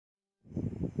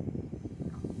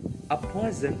A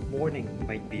pleasant morning,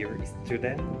 my dear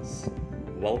students.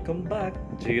 Welcome back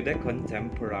to the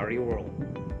contemporary world.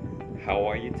 How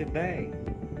are you today?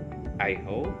 I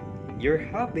hope you're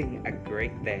having a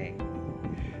great day.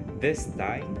 This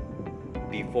time,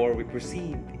 before we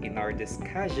proceed in our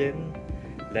discussion,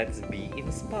 let's be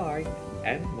inspired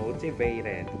and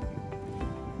motivated.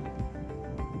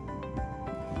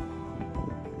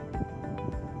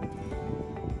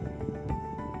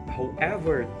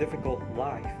 However difficult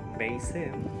life may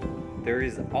seem, there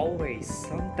is always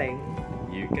something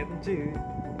you can do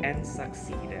and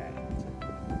succeed at.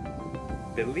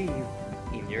 Believe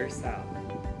in yourself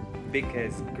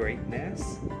because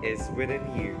greatness is within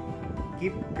you.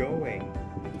 Keep going.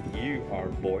 You are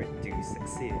born to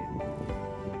succeed.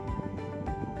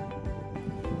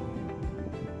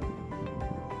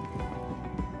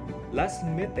 Last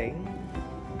meeting,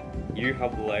 you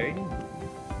have learned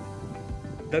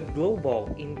the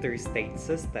global interstate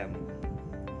system.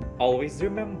 Always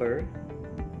remember,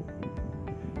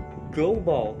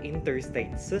 global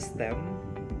interstate system,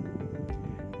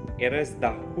 it is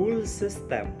the whole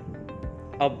system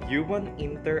of human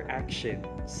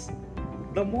interactions.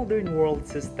 The modern world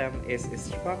system is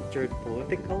structured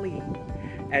politically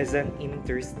as an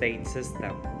interstate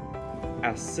system,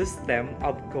 a system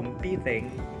of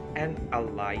competing and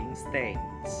allying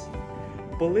states.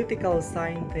 Political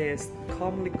scientists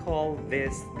commonly call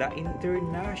this the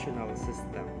international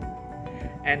system,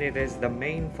 and it is the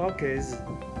main focus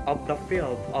of the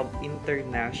field of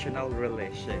international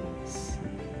relations.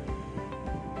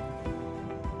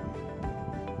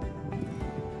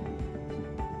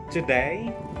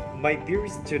 Today, my dear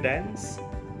students,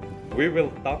 we will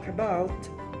talk about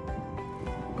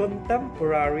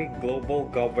contemporary global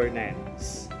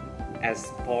governance as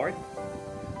part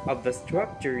of the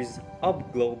structures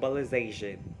of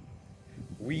globalization.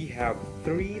 We have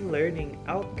three learning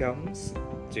outcomes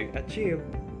to achieve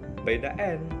by the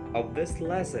end of this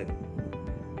lesson.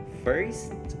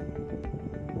 First,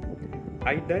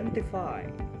 identify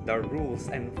the rules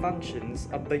and functions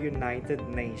of the United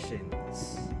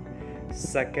Nations.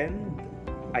 Second,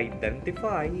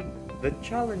 identify the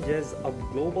challenges of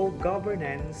global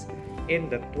governance in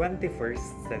the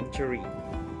 21st century.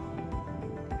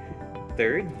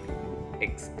 Third,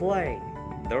 explain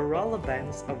the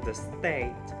relevance of the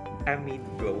state amid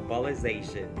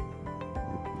globalization.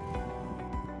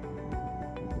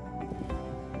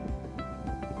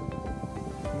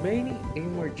 Many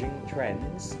emerging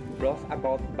trends brought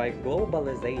about by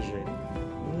globalization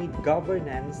need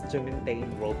governance to maintain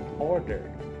world order.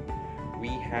 We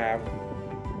have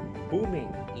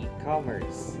booming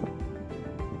e-commerce,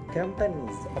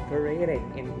 companies operating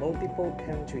in multiple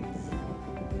countries,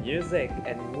 music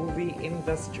and movie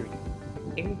industry,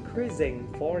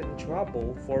 increasing foreign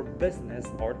travel for business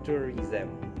or tourism,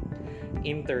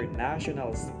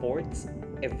 international sports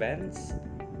events,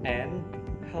 and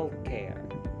healthcare.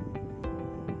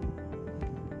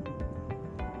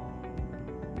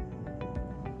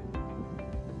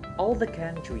 All the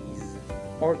countries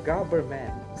or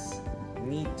governments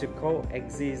need to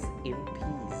coexist in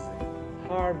peace,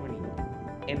 harmony,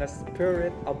 in a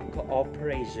spirit of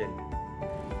cooperation,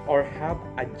 or have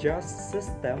a just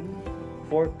system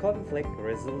for conflict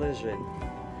resolution.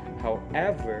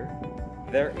 However,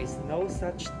 there is no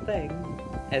such thing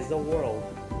as a world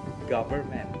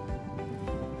government.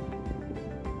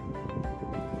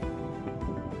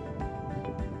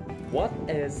 What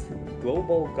is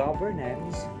global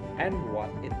governance and what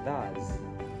it does?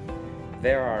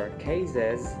 There are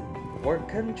cases where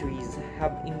countries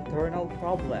have internal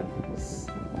problems,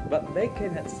 but they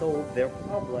cannot solve their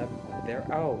problem on their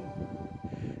own.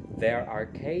 There are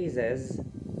cases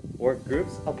where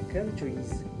groups of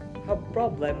countries have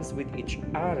problems with each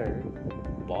other,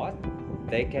 but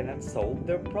they cannot solve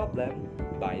their problem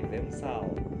by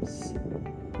themselves.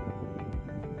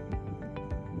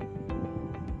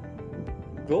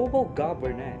 Global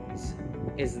governance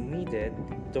is needed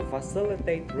to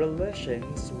facilitate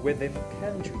relations within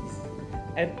countries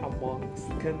and amongst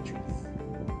countries,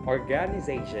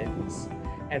 organizations,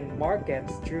 and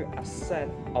markets through a set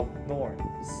of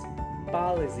norms,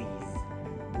 policies,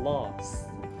 laws,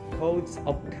 codes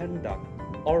of conduct,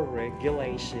 or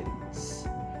regulations.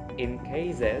 In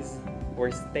cases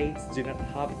where states do not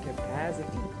have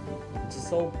capacity to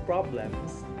solve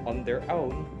problems on their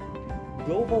own,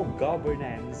 global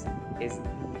governance is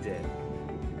needed.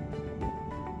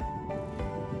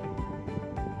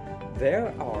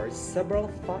 There are several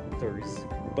factors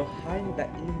behind the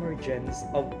emergence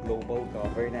of global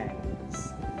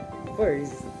governance.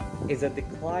 First is a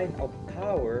decline of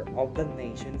power of the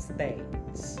nation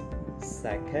states.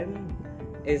 Second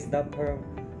is the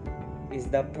is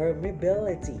the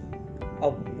permeability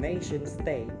of nation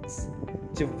states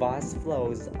to vast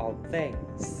flows of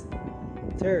things.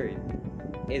 Third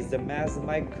is the mass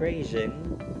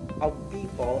migration of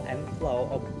people and flow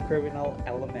of criminal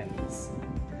elements.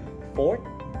 Fourth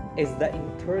is the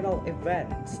internal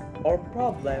events or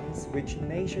problems which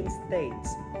nation states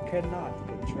cannot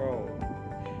control.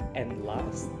 And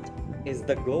last is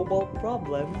the global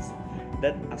problems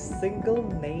that a single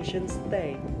nation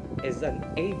state is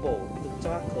unable to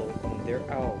tackle on their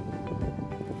own.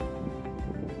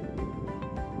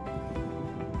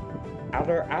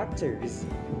 Other actors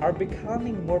are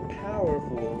becoming more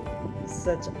powerful,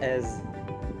 such as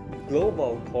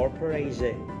global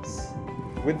corporations.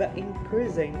 With the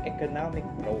increasing economic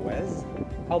prowess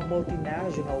of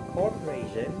multinational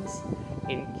corporations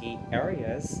in key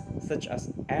areas such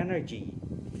as energy,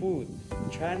 food,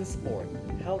 transport,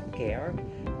 healthcare,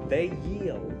 they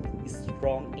yield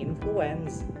strong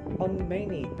influence on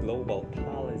many global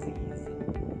policies.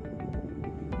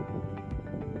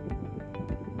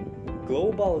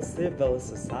 Global civil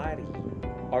society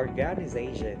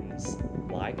organizations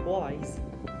likewise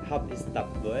have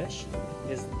established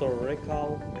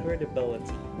historical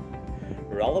credibility,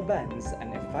 relevance,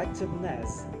 and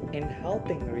effectiveness in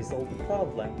helping resolve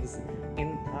problems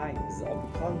in times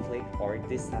of conflict or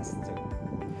disaster.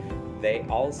 They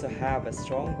also have a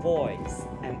strong voice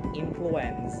and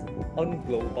influence on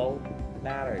global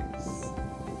matters.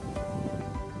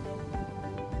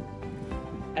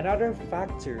 Another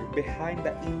factor behind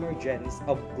the emergence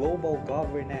of global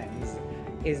governance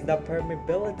is the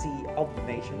permeability of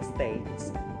nation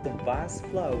states to vast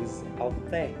flows of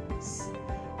things.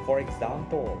 For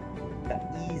example, the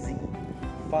easy,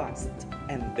 fast,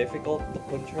 and difficult to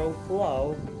control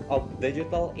flow of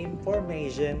digital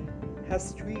information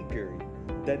has triggered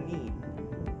the need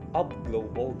of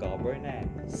global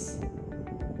governance.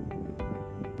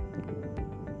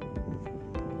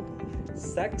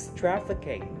 Sex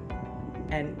trafficking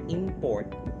and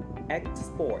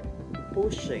import-export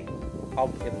pushing of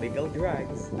illegal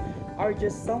drugs are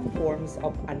just some forms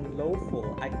of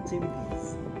unlawful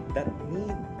activities that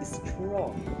need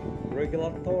strong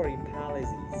regulatory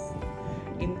policies,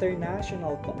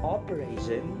 international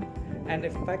cooperation, and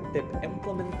effective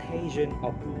implementation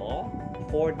of law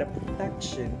for the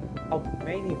protection of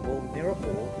many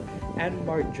vulnerable and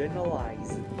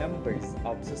marginalized members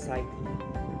of society.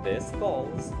 This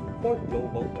calls for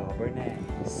global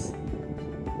governance.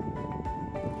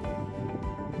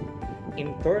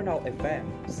 Internal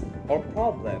events or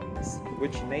problems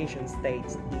which nation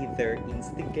states either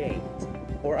instigate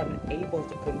or are unable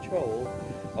to control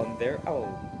on their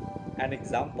own. An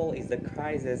example is the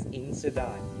crisis in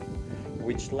Sudan,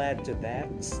 which led to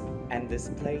deaths and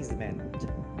displacement.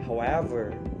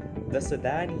 However, the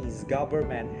Sudanese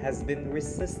government has been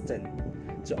resistant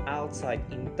to outside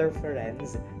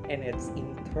interference in its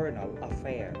internal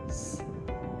affairs.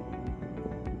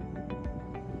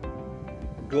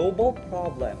 Global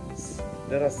problems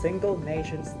that a single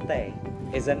nation state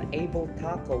is unable to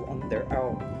tackle on their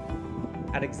own.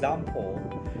 An example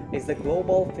is the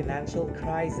global financial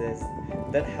crisis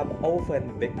that have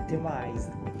often victimized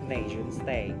nation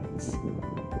states.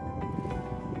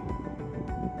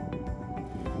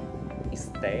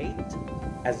 State,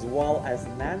 as well as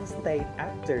non-state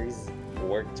actors,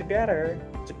 work together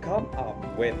to come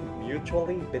up with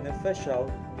mutually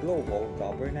beneficial global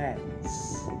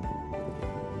governance.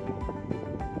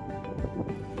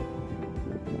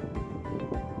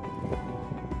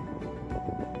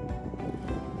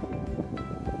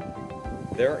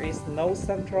 There is no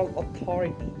central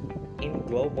authority in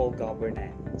global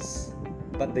governance,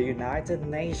 but the United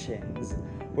Nations,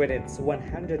 with its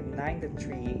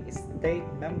 193 state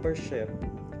membership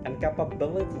and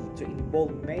capability to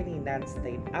involve many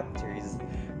non-state actors,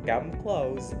 come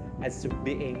close as to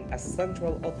being a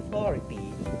central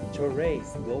authority to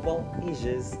raise global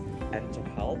issues and to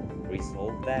help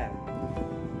resolve them.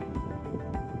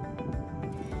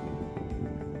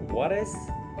 What is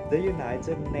the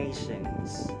United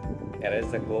Nations? It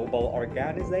is a global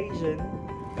organization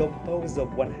composed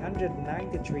of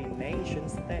 193 nation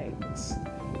states,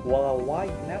 while a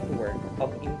wide network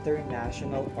of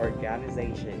international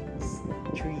organizations,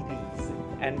 treaties,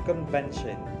 and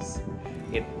conventions.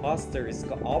 It fosters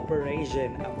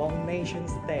cooperation among nation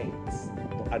states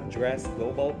to address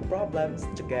global problems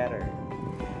together.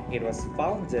 It was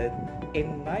founded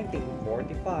in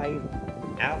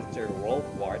 1945 after World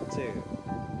War II.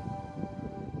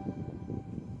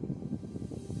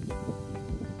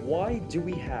 Why do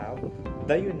we have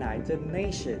the United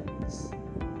Nations?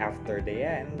 After the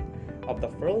end of the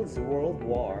First World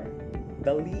War,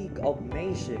 the League of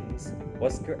Nations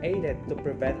was created to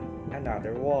prevent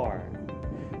another war.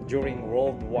 During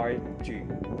World War II,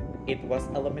 it was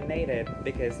eliminated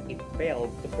because it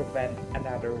failed to prevent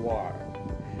another war.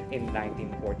 In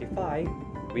 1945,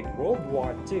 with World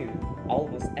War II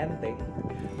almost ending,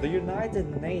 the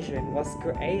United Nations was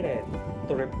created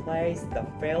to replace the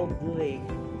failed League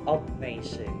of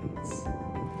Nations.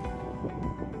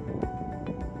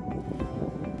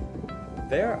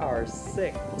 There are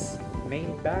 6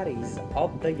 main bodies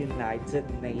of the United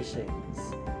Nations.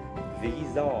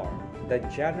 These are the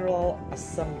General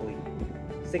Assembly,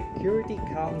 Security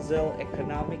Council,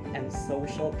 Economic and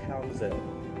Social Council,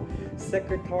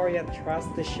 Secretariat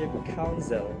Trusteeship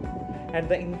Council, and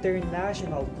the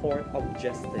International Court of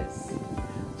Justice.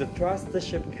 The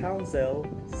Trusteeship Council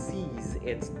ceased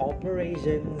its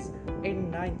operations in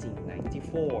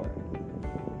 1994.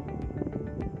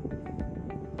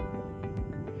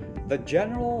 The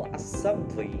General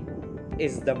Assembly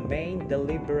is the main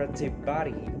deliberative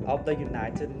body of the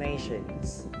United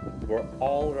Nations, where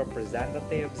all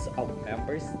representatives of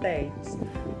member states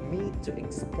meet to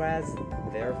express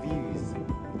their views,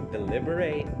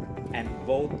 deliberate, and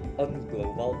vote on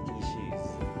global issues.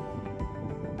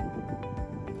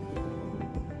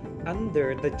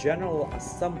 Under the General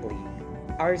Assembly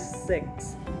are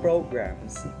 6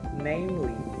 programs,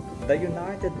 namely the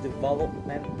United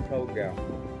Development Program,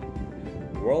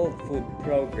 World Food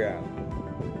Program,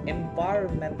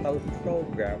 Environmental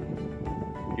Program,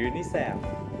 UNICEF,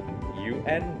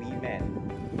 UN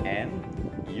Women, and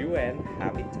UN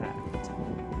Habitat.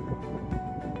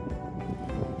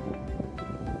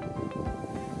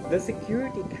 The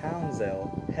Security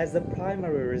Council has the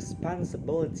primary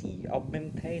responsibility of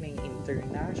maintaining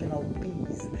international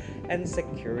peace and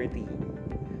security.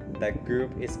 The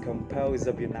group is composed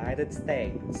of United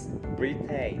States,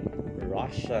 Britain,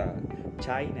 Russia,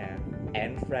 China,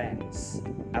 and France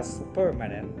as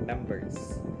permanent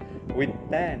members, with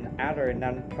 10 other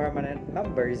non-permanent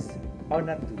members on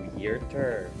a 2-year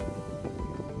term.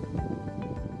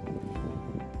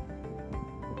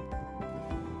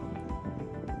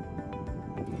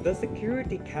 The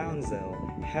Security Council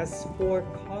has 4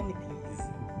 committees,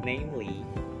 namely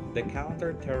the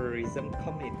Counterterrorism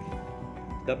Committee,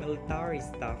 the Military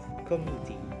Staff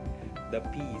Committee, the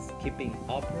Peacekeeping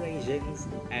Operations,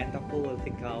 and the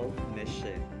Political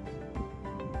Mission.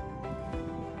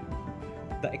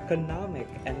 The Economic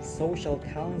and Social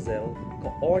Council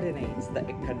coordinates the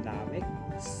economic,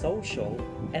 social,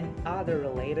 and other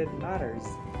related matters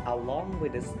along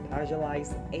with the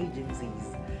specialized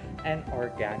agencies and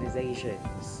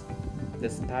organizations. The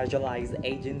specialized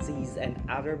agencies and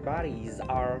other bodies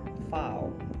are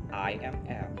FAO,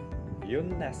 IMF,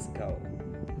 UNESCO,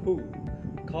 WHO,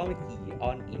 Committee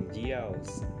on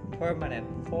NGOs,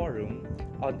 Permanent Forum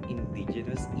on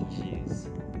Indigenous Issues.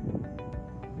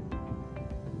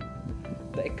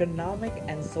 The Economic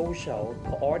and Social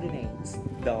coordinates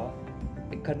the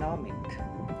economic,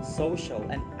 social,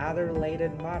 and other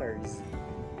related matters,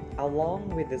 along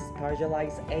with the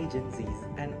specialized agencies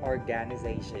and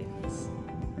organizations.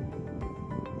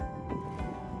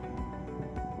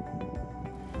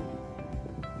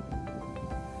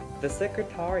 The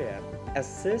Secretariat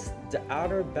assists the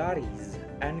other bodies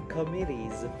and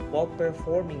committees while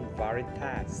performing varied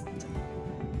tasks.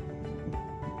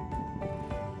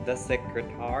 The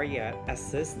Secretariat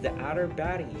assists the other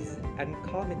bodies and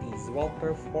committees while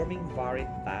performing varied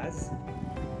tasks,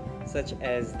 such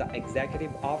as the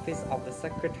Executive Office of the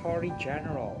Secretary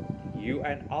General,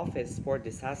 UN Office for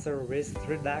Disaster Risk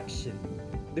Reduction,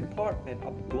 Department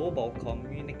of Global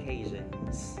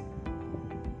Communications.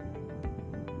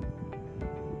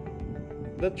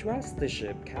 The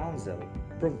Trusteeship Council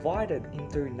provided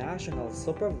international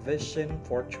supervision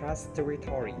for trust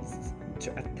territories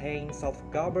to attain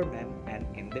self-government and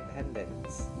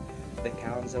independence. The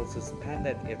Council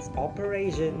suspended its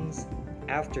operations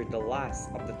after the last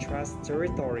of the trust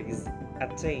territories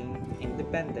attained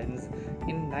independence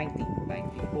in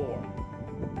 1994.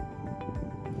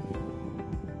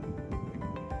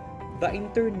 The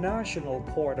International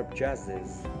Court of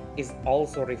Justice is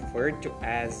also referred to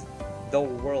as the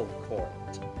World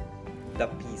Court. The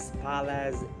Peace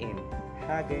Palace in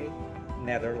Hague,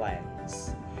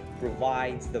 Netherlands,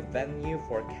 provides the venue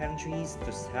for countries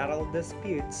to settle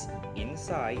disputes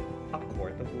inside a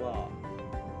court of law.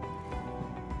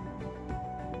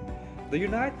 The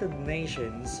United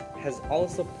Nations has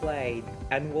also played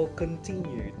and will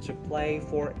continue to play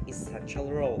four essential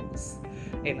roles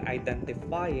in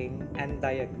identifying and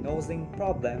diagnosing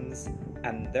problems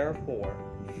and therefore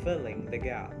filling the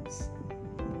gaps.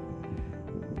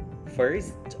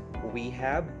 First, we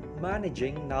have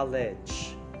managing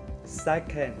knowledge.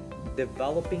 Second,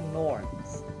 developing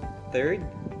norms. Third,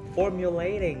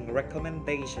 formulating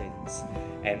recommendations.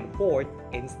 And fourth,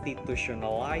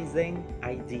 institutionalizing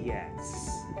ideas.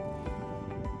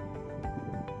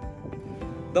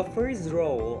 The first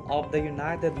role of the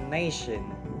United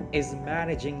Nations is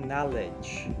managing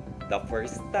knowledge. The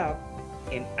first step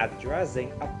in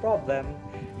addressing a problem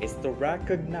is to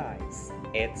recognize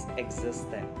its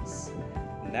existence.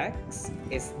 Next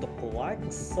is to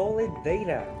collect solid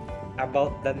data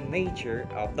about the nature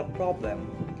of the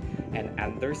problem and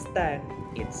understand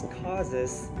its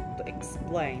causes to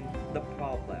explain the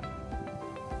problem.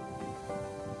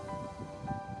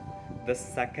 The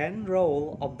second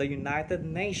role of the United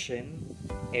Nations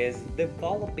is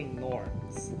developing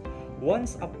norms.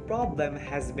 Once a problem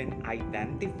has been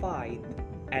identified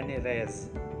and it is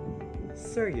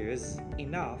serious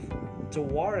enough to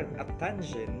warrant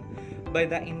attention by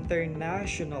the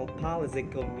international policy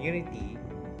community,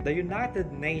 the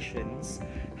United Nations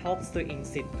helps to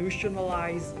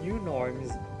institutionalize new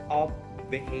norms of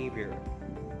behavior.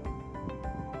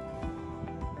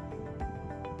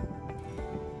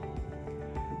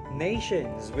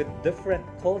 Nations with different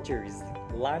cultures,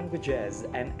 languages,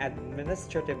 and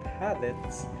administrative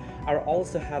habits are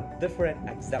also have different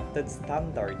accepted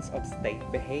standards of state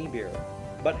behavior.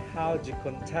 But how do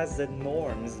contested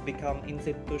norms become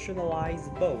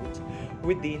institutionalized both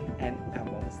within and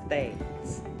among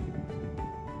states?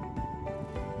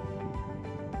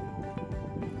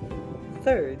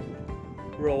 Third,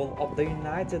 role of the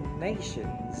United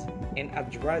Nations in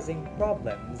addressing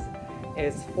problems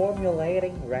is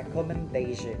formulating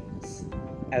recommendations.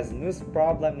 As new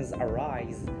problems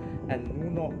arise and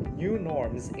new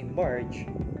norms emerge,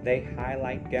 they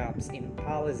highlight gaps in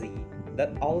policy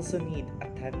that also need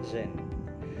attention.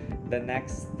 The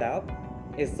next step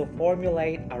is to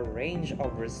formulate a range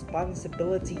of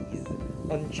responsibilities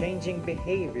on changing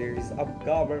behaviors of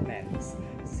governments,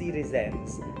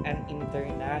 citizens, and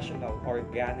international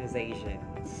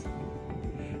organizations.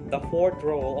 The fourth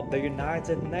role of the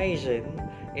United Nations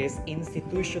is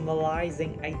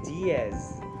institutionalizing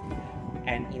ideas.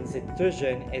 An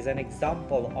institution is an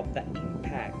example of the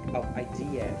impact of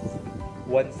ideas.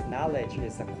 Once knowledge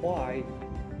is acquired,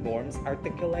 norms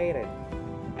articulated,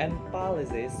 and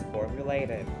policies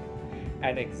formulated,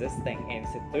 an existing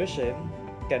institution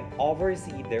can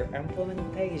oversee their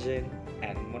implementation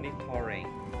and monitoring.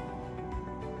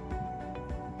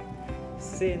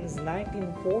 Since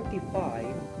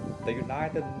 1945, the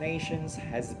United Nations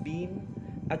has been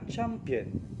a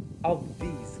champion of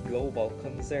these global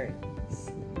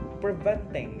concerns,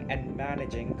 preventing and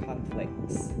managing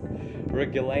conflicts,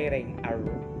 regulating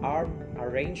armed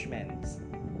arrangements,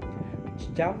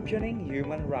 championing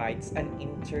human rights and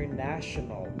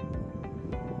international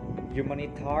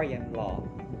humanitarian law,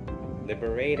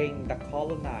 liberating the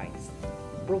colonized,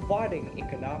 providing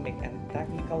economic and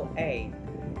technical aid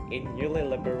in newly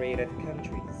liberated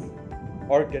countries,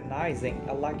 organizing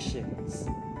elections,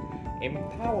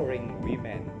 empowering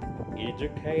women,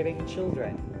 educating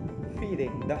children,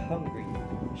 feeding the hungry,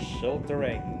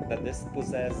 sheltering the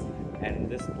dispossessed and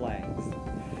displaced,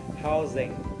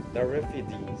 housing the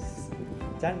refugees,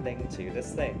 tending to the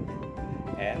sick,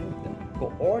 and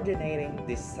coordinating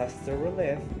disaster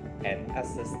relief and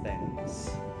assistance.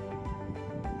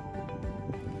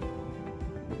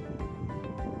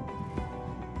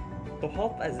 To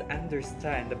help us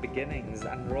understand the beginnings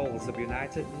and roles of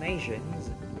United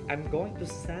Nations, I'm going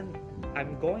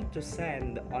to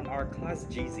send on our class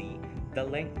GZ the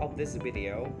link of this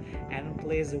video, and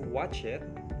please watch it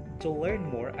to learn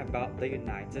more about the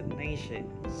United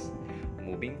Nations.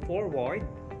 Moving forward,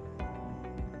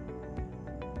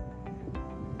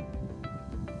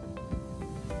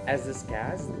 as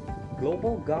discussed,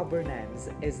 global governance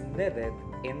is needed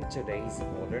in today's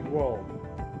modern world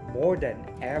more than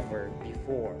ever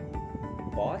before.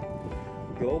 But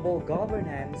global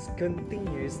governance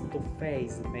continues to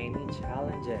face many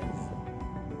challenges,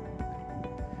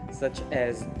 such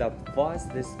as the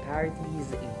vast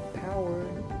disparities in power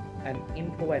and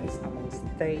influence among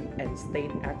state and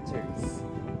state actors,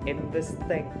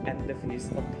 indistinct and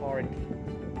diffuse authority,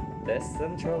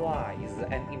 decentralized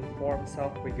and informed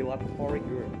self-regulatory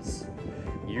groups,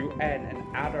 UN and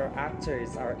other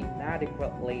actors are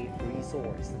inadequately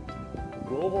resourced.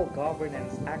 Global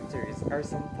governance actors are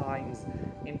sometimes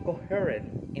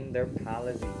incoherent in their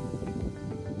policy.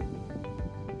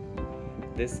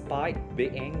 Despite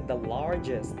being the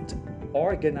largest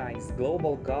organized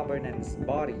global governance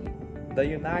body, the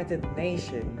United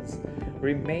Nations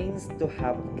remains to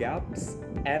have gaps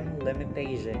and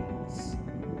limitations.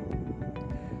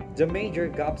 The major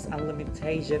gaps and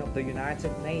limitations of the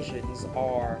United Nations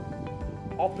are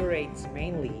operates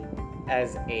mainly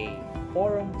as a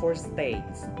forum for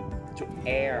states to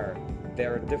air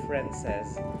their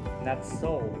differences, not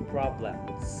solve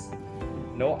problems.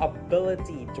 No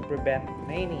ability to prevent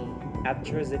many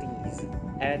atrocities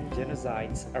and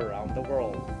genocides around the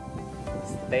world.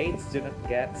 States do not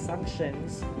get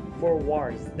sanctions for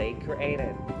wars they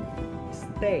created.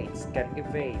 States can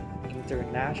evade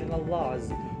international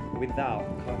laws without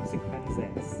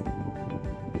consequences.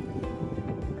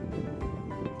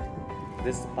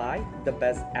 Despite the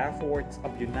best efforts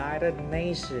of United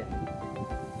Nations,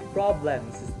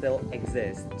 problems still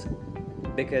exist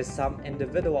because some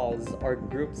individuals or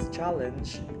groups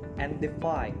challenge and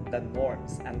defy the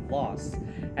norms and laws,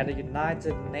 and the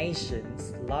United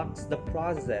Nations lacks the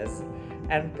process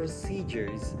and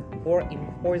procedures for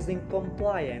enforcing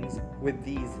compliance with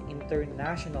these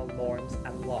international norms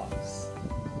and laws.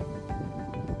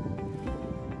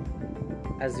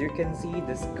 As you can see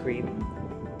the screen,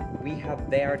 we have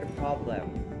there the problem,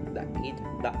 the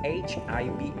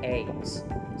HIV/AIDS.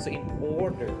 So in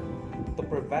order to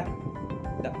prevent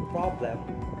the problem,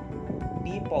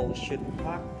 people should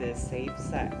practice safe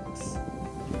sex.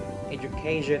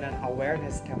 Education and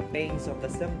awareness campaigns of the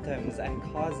symptoms and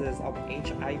causes of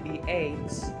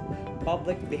HIV/AIDS,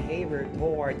 public behavior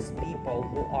towards people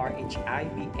who are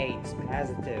HIV/AIDS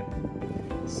positive.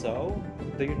 So,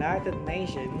 the United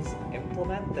Nations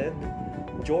implemented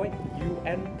joint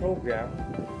UN program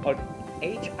on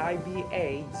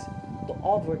HIV/AIDS to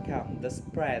overcome the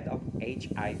spread of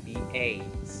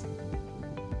HIV/AIDS.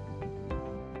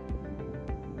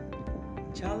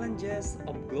 Challenges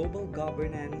of global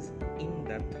governance in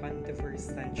the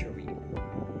 21st century.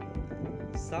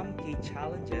 Some key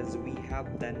challenges we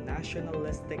have the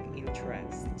nationalistic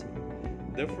interest.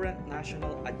 Different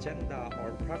national agenda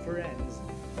or preference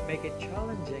make it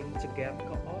challenging to get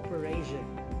cooperation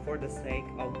for the sake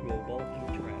of global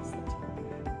interest.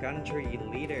 Country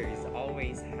leaders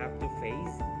always have to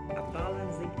face a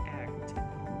balancing act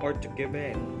or to give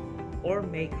in or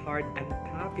make hard and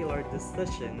popular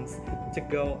decisions to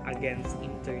go against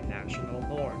international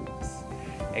norms.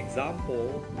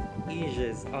 Example,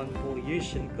 issues on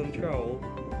pollution control,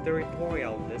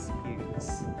 territorial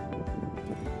disputes.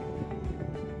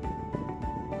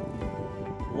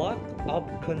 Lack of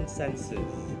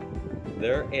consensus.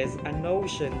 There is a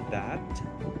notion that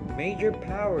major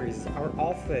powers are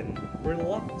often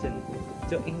reluctant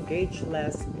to engage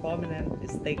less prominent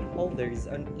stakeholders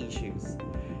on issues.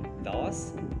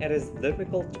 Thus, it is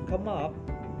difficult to come up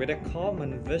with a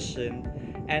common vision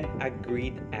and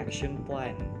agreed action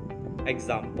plan.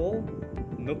 Example,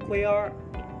 nuclear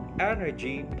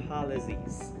energy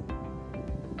policies.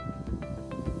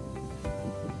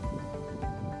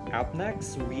 Up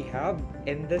next, we have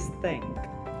indistinct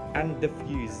and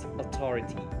diffuse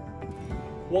authority.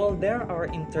 While there are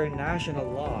international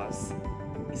laws,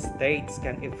 states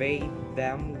can evade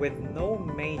them with no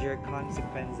major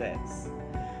consequences.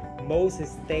 Most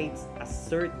states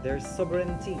assert their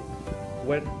sovereignty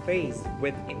when faced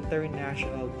with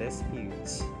international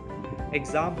disputes.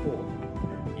 Example,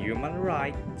 human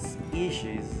rights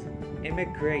issues,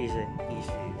 immigration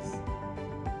issues.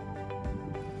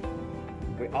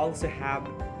 We also have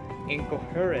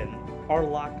incoherent or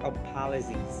lack of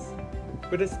policies.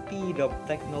 With the speed of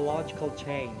technological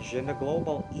change and the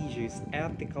global issues,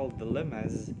 ethical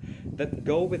dilemmas that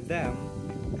go with them,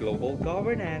 global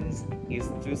governance is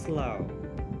too slow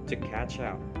to catch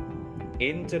up.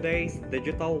 In today's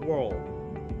digital world,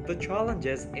 the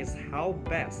challenges is how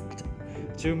best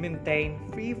to maintain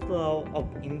free flow of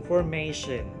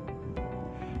information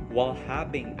while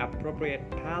having appropriate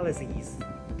policies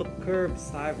to curb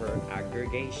cyber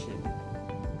aggregation.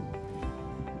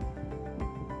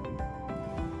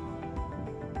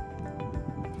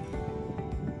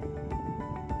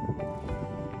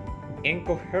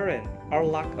 Incoherent or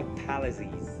lack of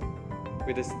policies.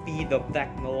 With the speed of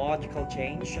technological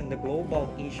change and the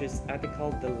global issues,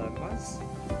 ethical dilemmas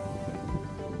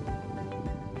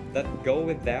that go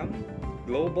with them,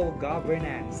 global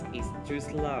governance is too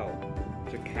slow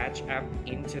to catch up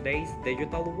in today's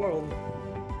digital world.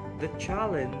 The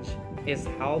challenge is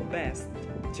how best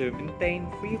to maintain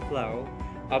free flow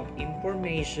of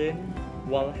information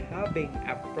while having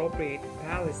appropriate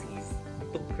policies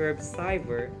to curb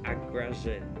cyber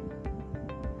aggression.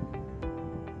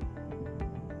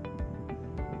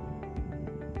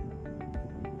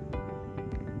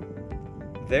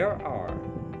 There are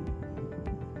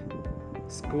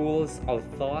schools of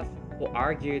thought who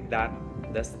argue that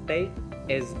the state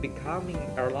is becoming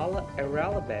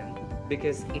irrelevant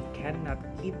because it cannot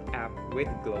keep up with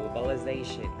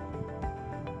globalization.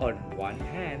 On one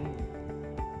hand,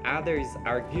 others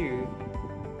argue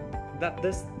that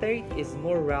the state is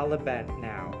more relevant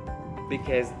now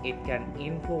because it can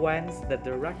influence the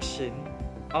direction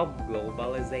of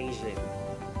globalization.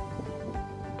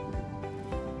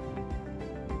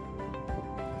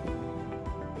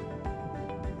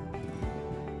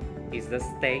 Is the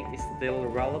state still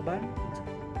relevant?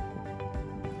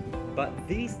 But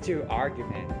these two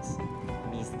arguments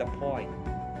miss the point.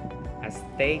 A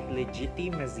state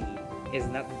legitimacy is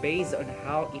not based on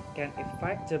how it can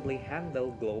effectively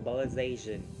handle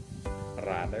globalization.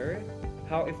 Rather,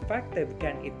 how effective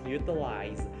can it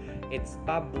utilize its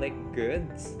public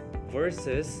goods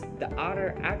versus the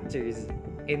other actors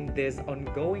in this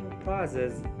ongoing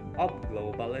process of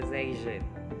globalization.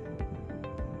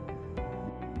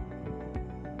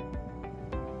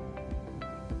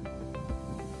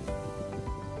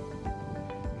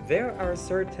 There are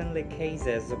certainly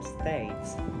cases of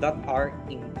states that are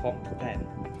incompetent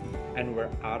and where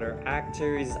other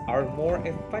actors are more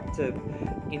effective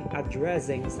in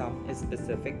addressing some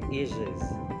specific issues.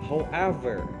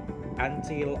 However,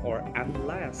 until or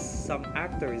unless some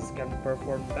actors can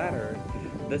perform better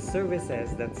the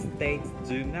services that states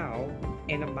do now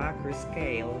in a macro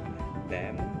scale,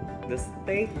 then the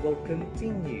state will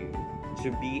continue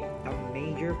to be a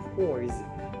major force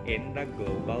in the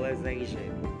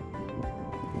globalization.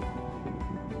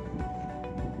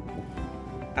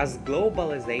 As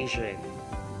globalization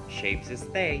shapes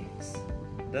states,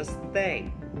 the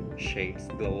state shapes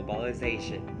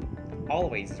globalization.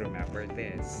 Always remember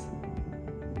this.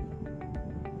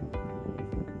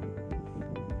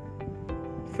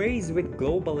 Faced with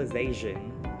globalization,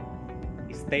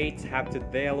 states have to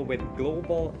deal with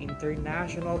global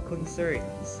international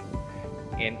concerns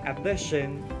in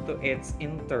addition to its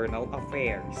internal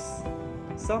affairs.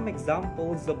 Some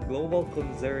examples of global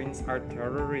concerns are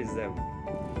terrorism,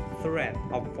 threat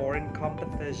of foreign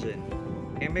competition,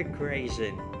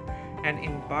 immigration, and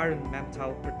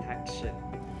environmental protection.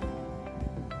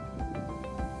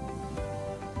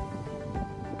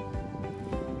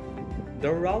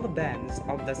 The relevance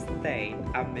of the state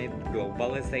amid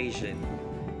globalization.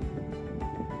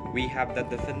 We have the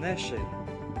definition.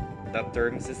 The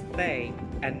terms state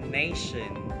and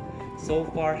nation so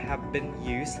far have been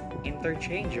used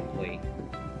interchangeably,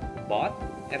 but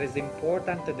it is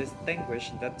important to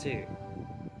distinguish the two.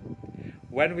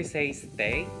 When we say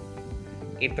state,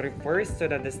 it refers to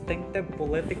the distinctive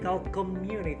political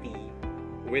community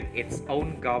with its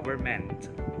own government,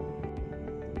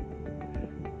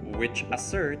 which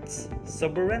asserts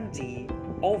sovereignty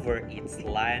over its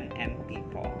land and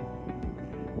people.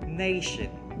 Nation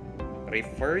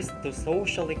refers to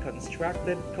socially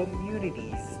constructed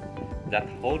communities that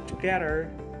hold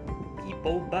together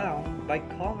people bound by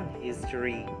common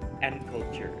history and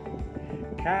culture,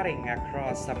 carrying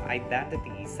across some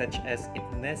identities such as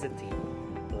ethnicity,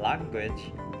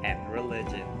 language, and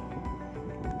religion.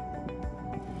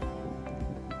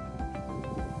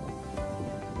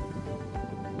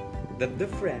 The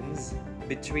difference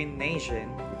between nation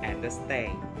and the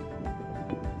state.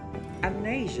 A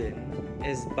nation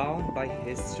is bound by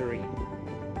history,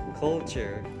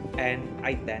 culture, and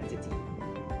identity.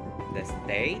 The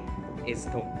state is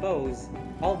composed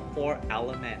of four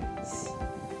elements: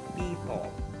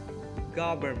 people,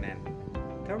 government,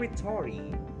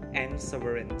 territory, and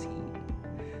sovereignty.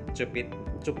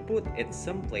 To put it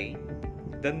simply,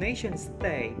 the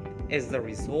nation-state is the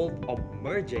result of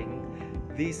merging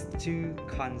these two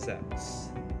concepts.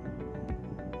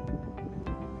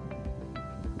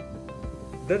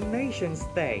 The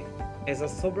nation-state is a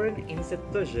sovereign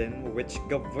institution which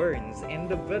governs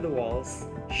individuals,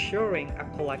 sharing a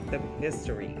collective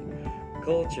history,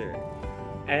 culture,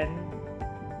 and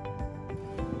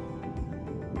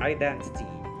identity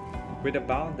with a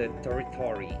bounded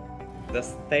territory. The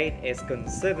state is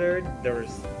considered the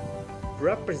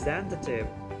representative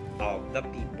of the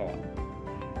people.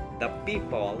 The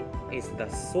people is the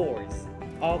source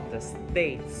of the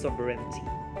state's sovereignty.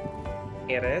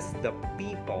 It is the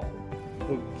people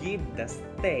who give the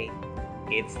state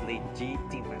its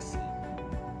legitimacy.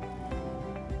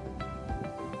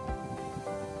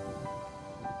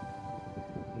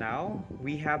 Now,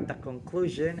 we have the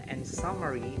conclusion and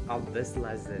summary of this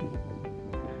lesson.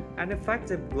 An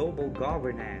effective global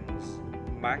governance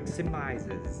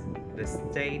maximizes the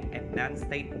state and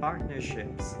non-state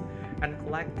partnerships and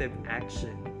collective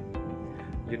action.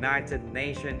 United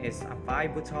Nations is a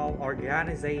pivotal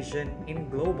organization in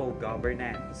global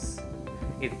governance.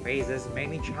 It faces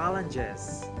many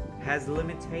challenges, has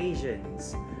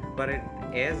limitations, but it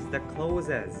is the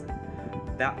closest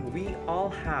that we all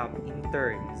have in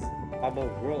terms of a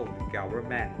world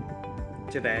government.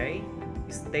 Today,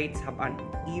 states have an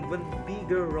even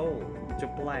bigger role to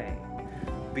play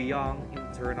beyond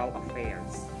internal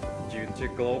affairs. Due to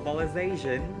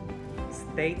globalization,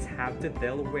 states have to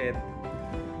deal with.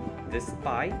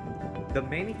 Despite the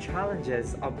many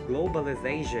challenges of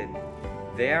globalization,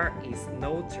 there is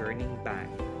no turning back.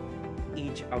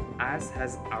 Each of us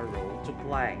has a role to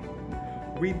play.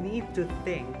 We need to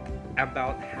think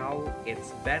about how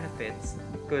its benefits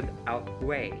could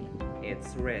outweigh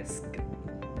its risk.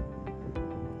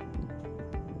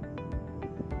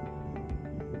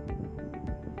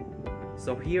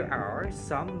 So here are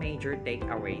some major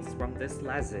takeaways from this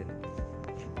lesson.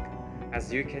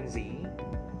 As you can see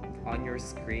on your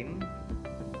screen,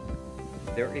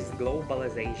 there is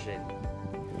globalization.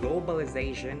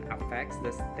 Globalization affects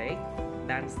the state,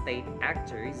 non-state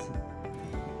actors,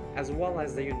 as well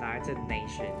as the United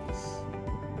Nations.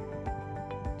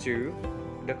 2.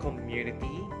 The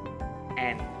community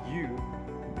and you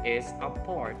is a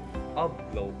part of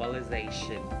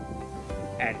globalization,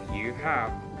 and you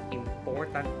have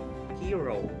important key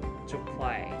role to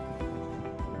play.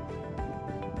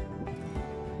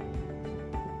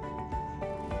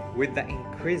 With the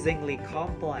increasingly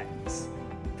complex,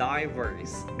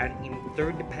 diverse, and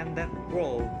interdependent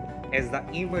world is the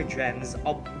emergence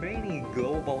of many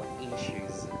global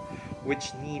issues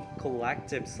which need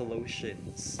collective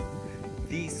solutions.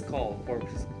 These call for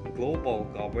global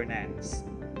governance.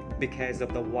 Because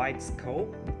of the wide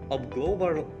scope of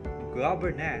global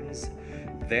governance,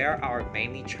 there are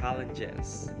many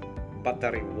challenges, but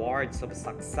the rewards of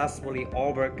successfully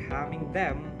overcoming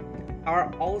them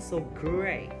are also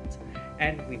great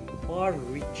and with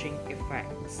far-reaching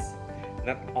effects,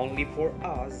 not only for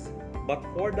us, but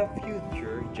for the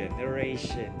future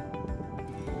generation.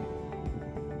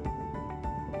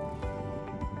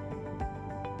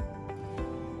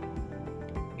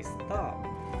 Stop,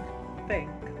 think,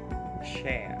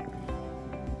 share.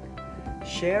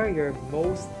 Share your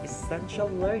most essential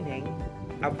learning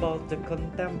about the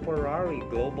contemporary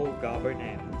global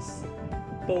governance.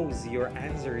 Post your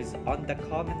answers on the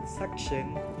comment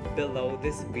section below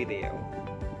this video.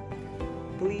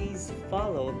 Please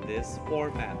follow this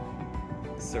format: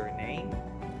 surname,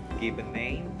 given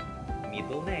name,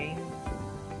 middle name,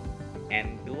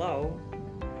 and below,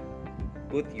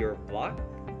 put your block,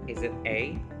 is it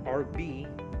A or B,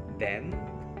 then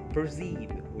proceed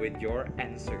with your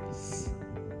answers.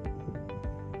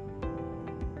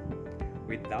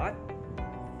 With that,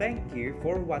 thank you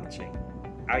for watching.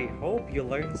 I hope you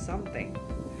learned something.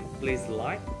 Please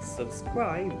like,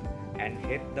 subscribe, and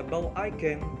hit the bell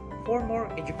icon for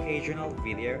more educational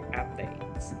video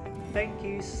updates. Thank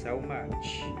you so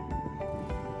much.